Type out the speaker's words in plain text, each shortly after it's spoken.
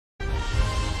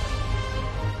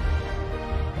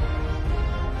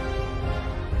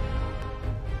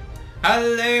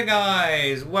Hello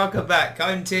guys, welcome back.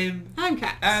 I'm Tim. I'm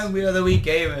Kat. And we are the Wii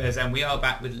Gamers, and we are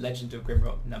back with Legend of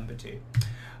Grimrock number 2.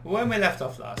 When we left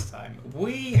off last time,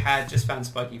 we had just found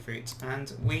Spiky Fruit,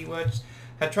 and we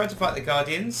had tried to fight the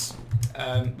Guardians.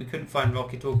 We couldn't find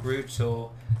Rocket or Groot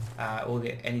or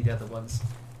any of the other ones,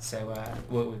 so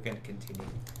we're going to continue.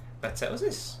 But what's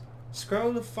this?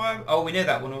 Scroll of Fire... Oh, we know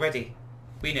that one already.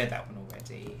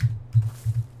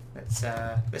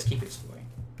 Let's keep exploring.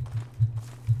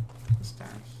 What's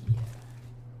down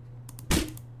here?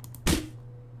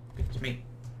 Good to me.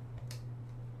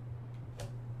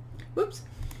 Whoops.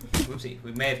 Whoopsie.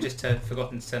 We may have just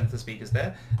forgotten to turn off the speakers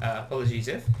there. Apologies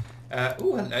if.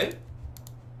 Oh, hello.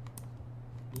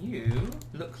 You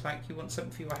look like you want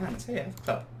something for your hands. Here, have a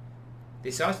club.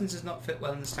 This item does not fit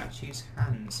well in the statue's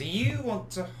hand. So you want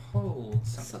to hold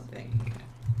something.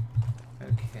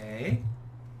 Okay.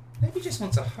 Maybe you just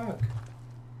want a hug.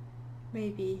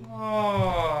 Maybe.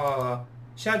 Oh,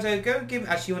 Shadow, go and give him...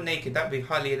 Actually, you're naked. That would be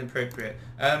highly inappropriate.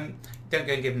 Don't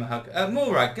go and give him a hug.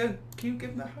 Morag, go. Can you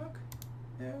give him a hug?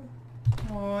 No.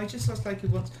 Oh, he just looks like he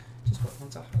wants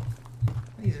a hug.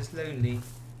 He's just lonely.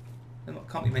 There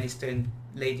can't be many stone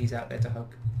ladies out there to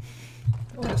hug.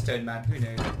 Or a stone man. Who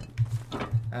knows?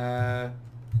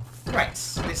 Right.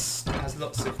 This has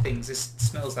lots of things. This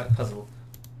smells like puzzle.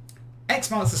 X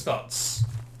marks the spots.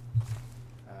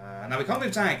 Now we can't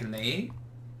move diagonally.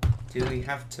 Do we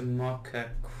have to mark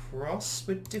a cross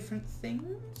with different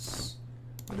things?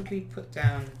 Or do we put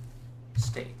down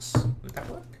stakes? Would that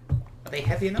work? Are they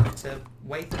heavy enough to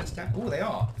weigh things down? Oh, they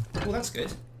are. Oh, that's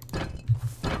good.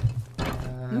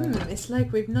 It's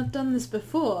like we've not done this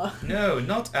before. No,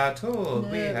 not at all. No.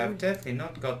 We have definitely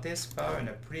not got this far in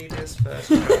a previous first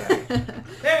try.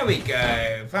 There we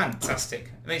go.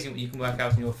 Fantastic. Amazing what you can work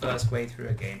out in your first way through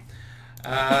a game.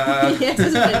 Yes,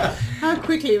 isn't it? How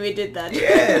quickly we did that.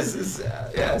 Yes,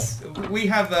 yes. We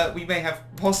may have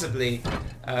possibly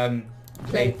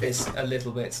played this a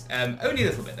little bit. Only a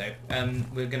little bit though.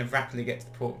 We're going to rapidly get to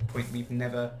the point we've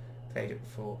never played it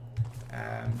before.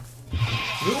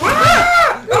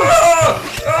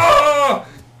 Oh!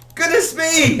 Goodness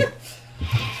me!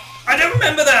 I don't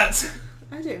remember that!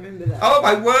 I don't remember that. Oh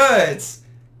my words!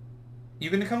 You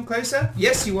going to come closer?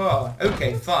 Yes you are.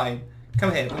 Okay, fine.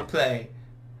 Come here, we'll play.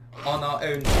 On our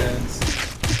own terms.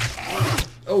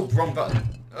 Oh, wrong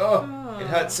button. Oh, it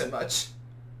hurts so much.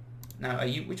 Now,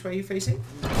 which way are you facing?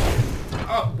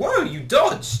 Oh, whoa, you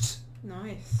dodged!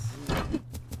 Nice.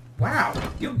 Wow,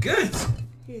 you're good!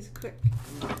 He's quick.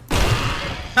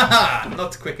 Haha,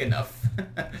 not quick enough.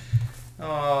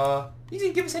 Aw, you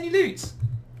didn't give us any loot.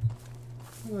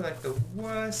 We're like the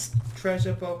worst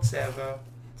treasure box ever.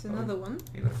 It's another one.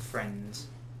 You've got a friend.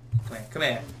 Come here, come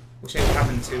here. We'll show you what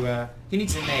happened to, he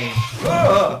needs a name.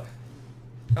 Whoa!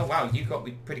 Oh wow, you got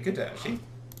me pretty good at it, actually.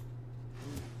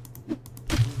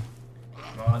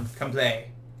 Come on, come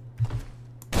play.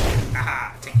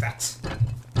 Aha, take that.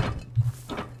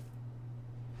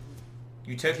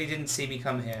 You totally didn't see me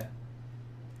come here.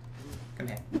 Come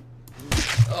here.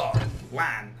 Oh,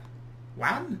 Wan.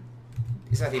 Wan?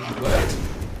 Is that even a word?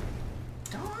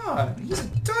 Ah, he's a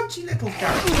dodgy little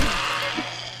character.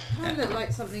 Kind of look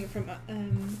like something from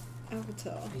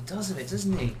Avatar. He does a bit,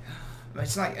 doesn't he?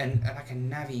 It's like a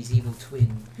Navi's evil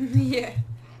twin. Yeah.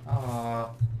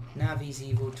 Ah, Navi's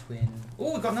evil twin.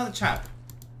 Oh, we've got another chap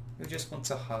who just wants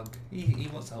a hug. He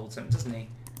wants to hold something, doesn't he?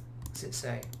 What's it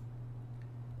say?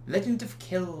 Legend of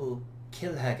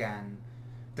Kilhagan.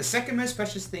 The second most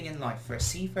precious thing in life for a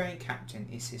seafaring captain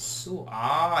is his sword.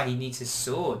 Ah, he needs his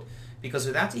sword. Because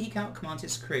without it he cannot command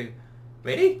his crew.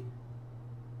 Really?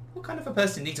 What kind of a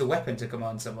person needs a weapon to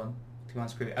command someone? To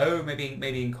command his crew? Oh,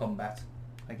 maybe in combat,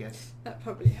 I guess. That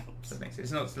probably helps. That makes sense.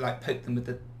 It's not to like poke them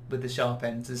with the sharp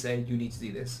end to say you need to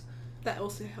do this. That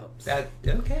also helps.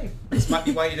 Okay. This might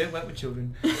be why you don't work with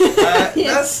children.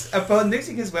 Yes. Thus, upon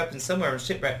losing his weapon somewhere on a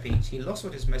shipwreck beach, he lost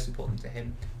what is most important to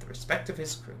him, the respect of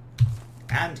his crew.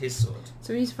 And his sword.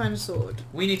 So we need to find a sword.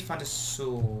 We need to find a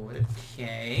sword.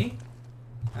 Okay.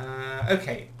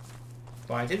 Okay.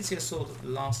 Well, I didn't see a sword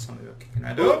last time we were kicking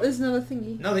that. Oh, there's another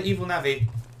thingy. Another evil Navi.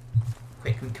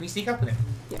 Quick, can we sneak up on him?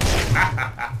 Yeah.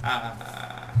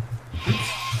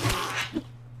 Oops.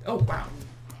 Oh, wow.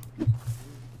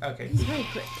 Okay. He's very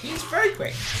quick. He's very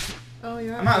quick. Oh,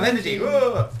 you're I'm out of energy.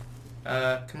 Whoa.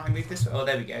 Can I move this way? Oh,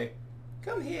 there we go.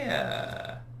 Come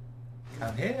here.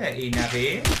 Come here,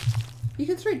 E-Navi. You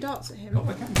can throw darts at him. Oh,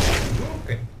 I can. Oh,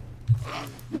 okay.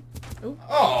 Oh.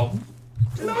 Oh,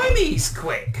 blimey, he's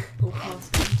quick. Or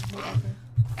past him, whatever.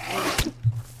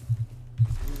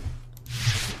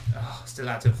 Oh, still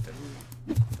out of them.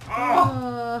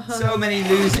 Oh, so many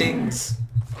losings.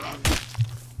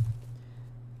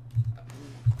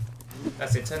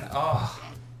 That's it. Turn.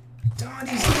 Oh, darn,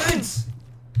 he's good.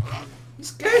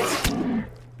 He's good.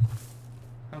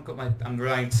 I'm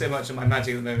relying so much on my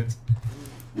magic at the moment.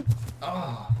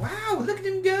 Oh, wow! Look at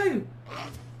him go.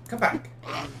 Come back.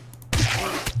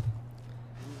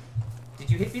 Did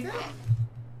you hit me there?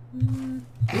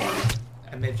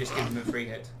 I may have just given him a free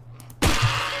hit.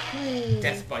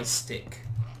 Death by stick.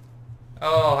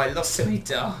 Oh, I lost so many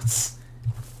darts.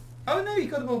 Oh no, you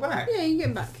got them all back. Yeah, you can get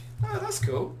them back. Oh, that's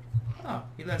cool. Oh,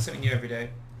 you learn something new every day.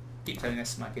 Keep telling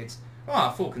this to my kids.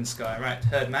 Ah, Falcon Sky. Right,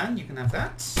 Herdman, you can have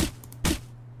that.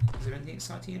 Is there anything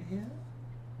exciting in here?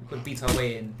 We've got to beat our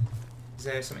way in. Is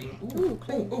there something... Ooh,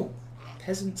 ooh.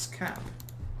 Peasant's Cap.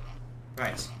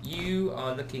 Right, you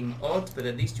are looking odd, but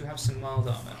at least you have some mild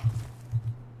armour.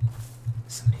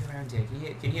 There's somebody around here.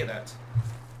 Can you hear that?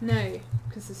 No,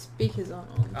 because the speakers aren't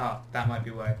on. Ah, that might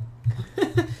be why.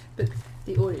 But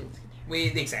the audience can hear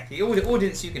it. Exactly.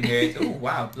 Audience, you can hear it. Oh,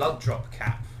 wow. Blood drop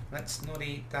cap. Let's not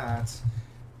eat that.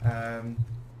 Alright.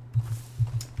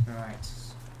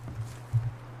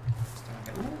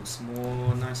 Ooh, some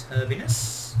more nice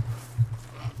herbiness.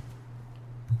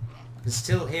 I can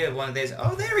still hear one of those.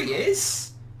 Oh, there he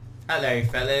is! Hello,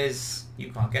 fellas.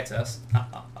 You can't get us.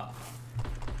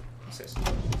 What's this?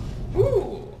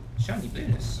 Ooh, shiny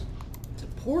blueness. It's a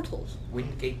portal.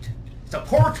 Windgate. It's a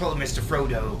portal, Mr.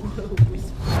 Frodo.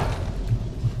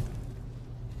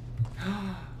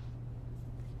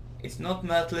 It's not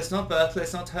Myrtle, it's not Bertle,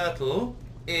 it's not Hurtle.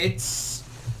 It's...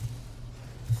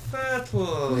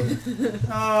 Fertle.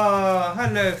 Oh,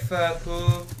 hello,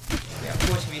 Fertle. Yeah,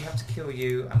 unfortunately, we have to kill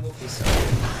you. I'm awfully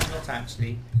sorry. Not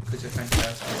actually, because you're trying to hurt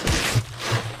us.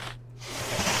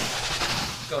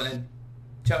 Go on then.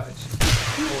 Charge.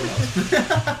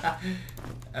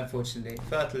 Unfortunately,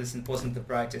 Fertle wasn't the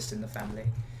brightest in the family.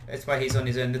 That's why he's on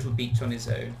his own little beach on his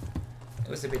own. It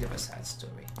was a bit of a sad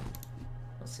story.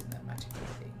 What's in that magical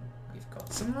thing? We've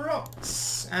got some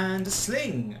rocks and a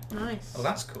sling. Nice. Oh,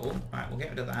 that's cool. Right, we'll get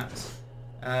rid of that.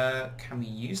 Can we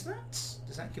use that?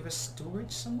 Does that give us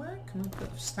storage somewhere? Can we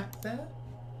put a stack there?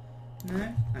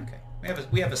 No? Okay.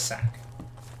 We have a sack.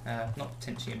 Not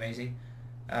potentially amazing.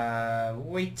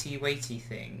 Weighty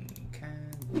thing.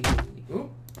 Can we... Ooh!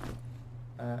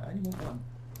 Only want one.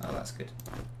 Oh, that's good.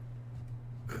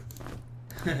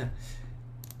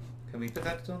 Can we put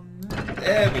that on there?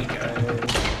 There we go.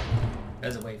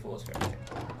 There's a way forward for everything.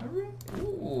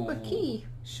 Ooh, a key.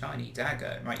 Shiny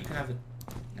dagger. Right, you can have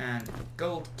a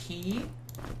gold key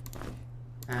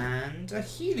and a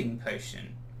healing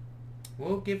potion.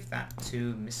 We'll give that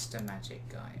to Mr. Magic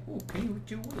Guy. Ooh, can you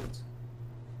do wood?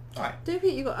 Alright. Don't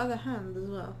forget you got other hand as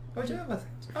well. Oh, do you have other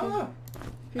things? Oh!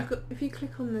 If you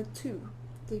click on the 2,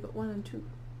 so you got 1 and 2.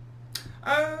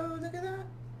 Oh, look at that.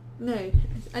 No,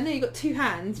 I know you got 2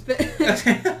 hands, but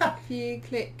if you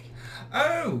click...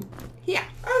 Oh! Yeah.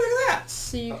 Oh, look at that!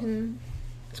 So you can...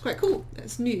 It's quite cool.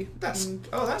 That's new. That's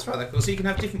rather cool. So you can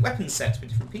have different weapon sets with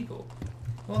different people.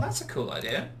 Well, that's a cool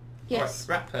idea. Yes.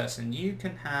 Alright, rat person, you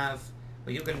can have...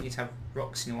 Well, you're going to need to have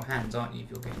rocks in your hands, aren't you, if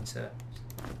you're going to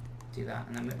do that.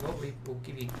 And then we'll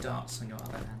give you darts on your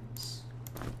other hands.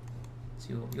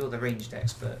 So you're the ranged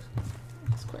expert.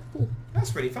 That's quite cool.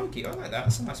 That's really funky. I like that.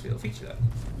 That's a nice little feature, that.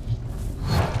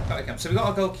 Okay, so we got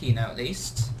our gold key now, at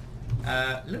least.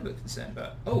 A little bit concerned,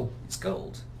 but... Oh, it's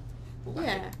gold. Will that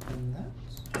Yeah. open that?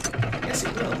 Yes,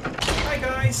 it will. Hi,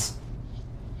 guys. Do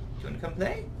you want to come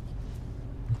play?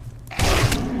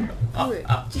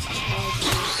 Just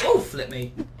charge. Oh, flip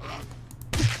me.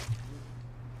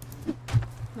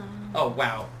 No. Oh,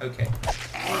 wow. Okay.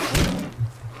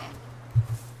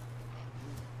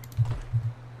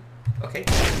 Okay.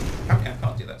 Apparently I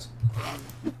can't do that.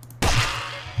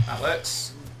 That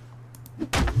works.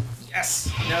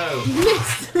 Yes! No! You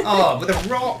missed! Oh, with a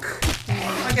rock!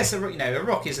 I guess a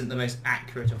rock isn't the most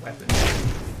accurate of weapons.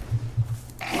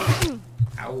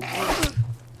 Ow.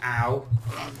 Ow.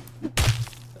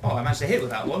 Oh, I managed to hit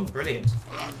with that one. Brilliant.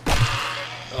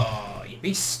 Oh, you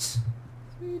beast.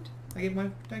 Sweet. Did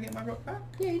I get my rock back?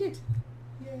 Yeah, you did.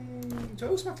 Yay. Do I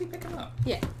automatically pick them up?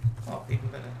 Yeah. Oh, even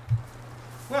better.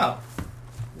 Well,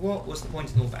 what was the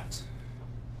point in all that?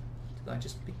 Did I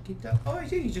just pick it up? Oh, I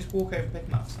do. You just walk over and pick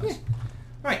them up. That's nice. Yeah.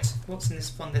 Right, what's in this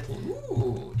fun little...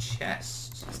 Ooh,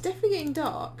 chest. It's definitely getting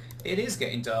dark. It is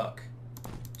getting dark.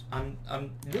 I'm a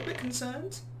little bit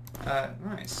concerned.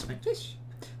 Right, smoke fish.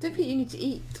 Don't think you need to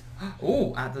eat.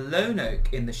 Oh, at the lone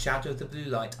oak in the shadow of the blue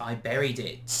light, I buried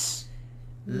it.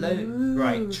 Ooh.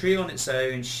 Right, tree on its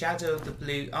own, shadow of the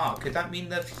blue... Ah, could that mean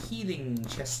the healing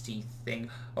chesty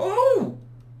thing? Oh!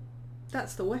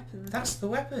 That's the weapon. That's the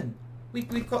weapon.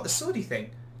 We've got the swordy thing.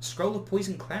 Scroll of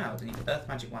poison cloud. I need the earth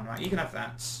magic one, right? You can have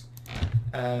that.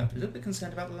 A little bit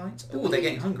concerned about the lights. Oh, they're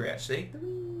getting hungry actually. The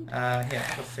weed. Here,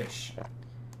 have a fish.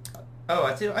 Oh,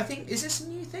 I think, is this a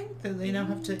new thing that they now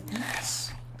have to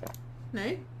eat?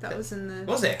 No, that was in the...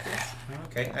 Was it? Yes. Oh,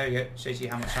 okay, there you go. Shows you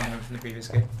how much I remember from the previous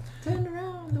game. Turn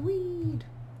around, the weed.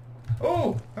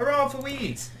 Oh, hurrah for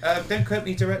weeds! Don't quote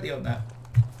me directly on that.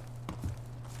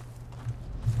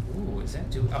 Ooh, is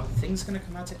that... Are things going to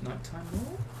come out at night time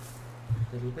more?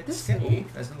 A little bit scary.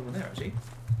 There's another one there actually.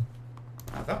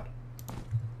 Have that.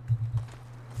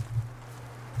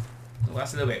 Oh,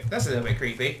 that's a little bit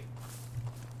creepy.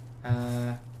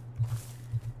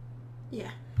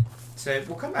 Yeah. So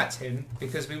we'll come back to him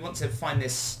because we want to find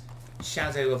this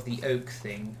shadow of the oak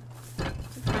thing. To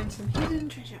find some hidden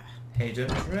treasure. Hidden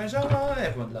treasure!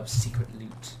 Everyone loves secret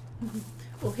loot.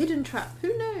 Or hidden trap,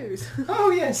 who knows?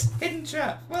 Oh yes, hidden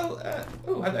trap. Well,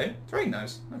 oh hello, throwing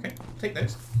those. Okay, take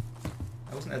those.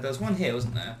 There was one here,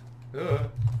 wasn't there?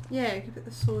 Yeah, you could put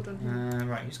the sword on him.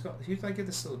 Right, who did I give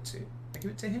the sword to? I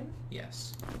give it to him?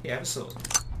 Yes. Here, have a sword.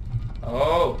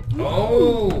 Oh!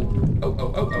 Oh!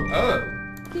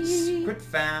 Secret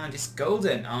found. It's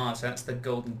golden. Ah, so that's the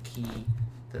golden key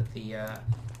that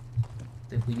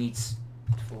that we need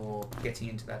for getting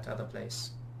into that other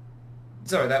place.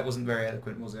 Sorry, that wasn't very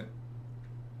eloquent, was it?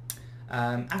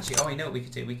 Actually, I know what we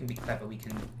could do. We can be clever. We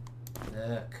can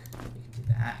look. We can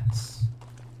do that.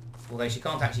 Although she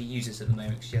can't actually use this at the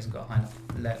moment because she hasn't got a high enough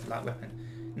light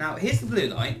weapon. Now, here's the blue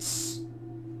lights.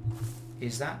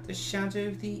 Is that the shadow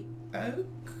of the oak?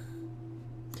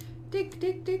 Dig,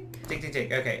 dig, dig. Dig, dig,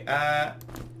 dig. Okay.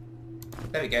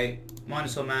 There we go.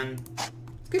 Minotaur man.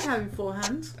 It's good having 4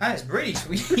 hands. Ah, it's really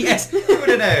sweet. Yes. Who would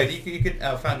have known? You could.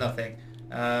 Oh, found nothing.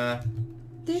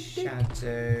 Dig,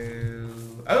 shadow.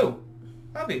 Oh,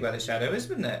 that'd be where the shadow is,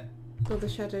 wouldn't it? Well, the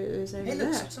shadow is over Hey,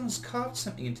 there. look! Someone's carved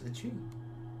something into the tree.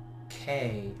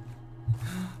 K.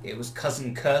 It was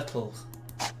Cousin Kirtle.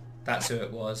 That's who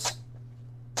it was.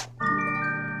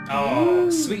 Oh,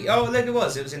 sweet. Oh, look, it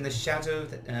was. It was in the shadow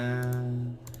of the...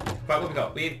 Right, what we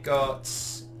got? We've got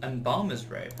Embalmer's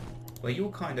Robe. Well,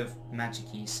 you're kind of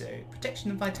magic-y, so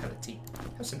protection and vitality.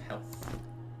 Have some health.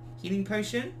 Healing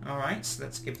potion. Alright, so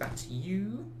let's give that to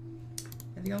you.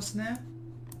 Anything else in there?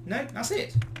 No, that's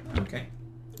it. Okay.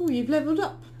 Oh, you've levelled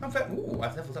up. Oh,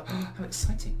 I've leveled up. How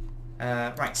exciting.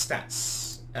 Right,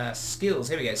 stats. Skills.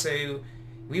 Here we go. So,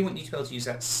 we want you to be able to use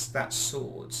that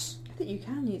sword. I think you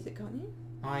can use it, can't you?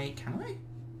 Can I?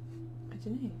 I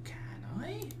don't know. Can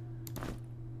I?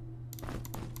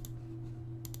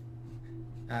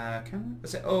 Can I?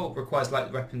 What's it? Oh, requires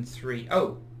light weapon 3.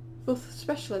 Oh. For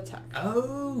special attack.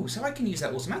 Oh, so I can use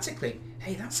that automatically.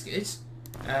 Hey, that's good.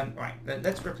 Right,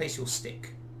 let's replace your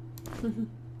stick.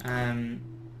 And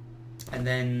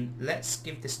then let's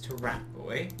give this to Rat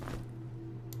Boy.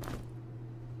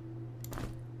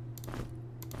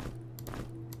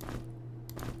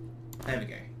 There we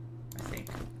go. I think.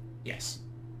 Yes.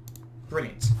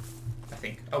 Brilliant. I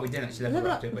think. Oh, we didn't actually level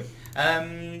her up, did we?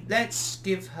 Let's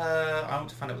give her... I want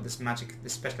to find out what this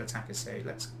special attack is, so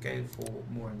let's go for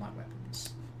more in light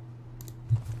weapons.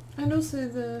 And also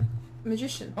the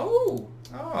magician. Oh!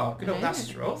 Oh, good old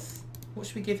Astaroth. What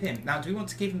should we give him? Now, do we want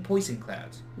to give him Poison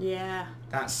Cloud? Yeah.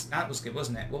 That was good,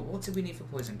 wasn't it? Well, what did we need for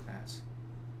Poison Cloud?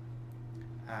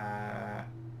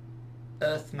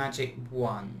 Earth Magic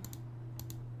 1.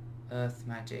 Earth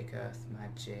Magic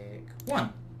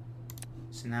 1.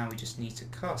 So now we just need to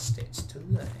cast it to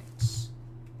learn it.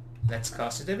 Let's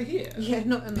cast it over here. Yeah,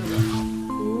 not another.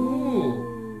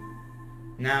 Ooh.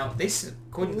 Now, this,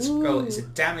 according to the scroll, is a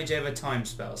damage over time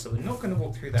spell, so we're not going to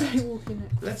walk through that. Don't walk in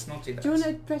it. Let's not do that. Do you want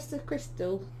to press the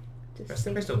crystal? Press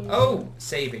the crystal. Oh!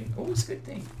 Saving. Always a good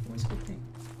thing. Always a good thing.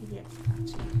 Yeah.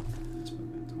 Actually, let's put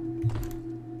that on.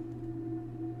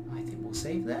 I think we'll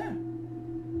save there.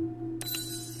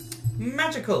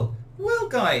 Magical! Well,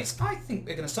 guys, I think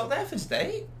we're going to stop there for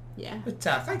today. Yeah. But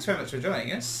thanks very much for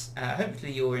joining us.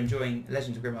 Hopefully you're enjoying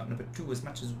Legend of Grimrock number 2 as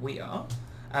much as we are.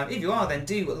 If you are, then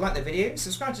do like the video,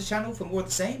 subscribe to the channel for more of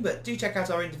the same, but do check out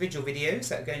our individual videos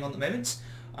that are going on at the moment.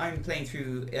 I'm playing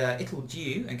through Ittle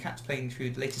Dew, and Kat's playing through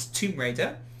the latest Tomb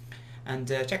Raider. And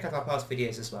check out our past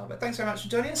videos as well. But thanks very much for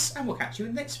joining us, and we'll catch you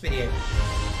in the next video.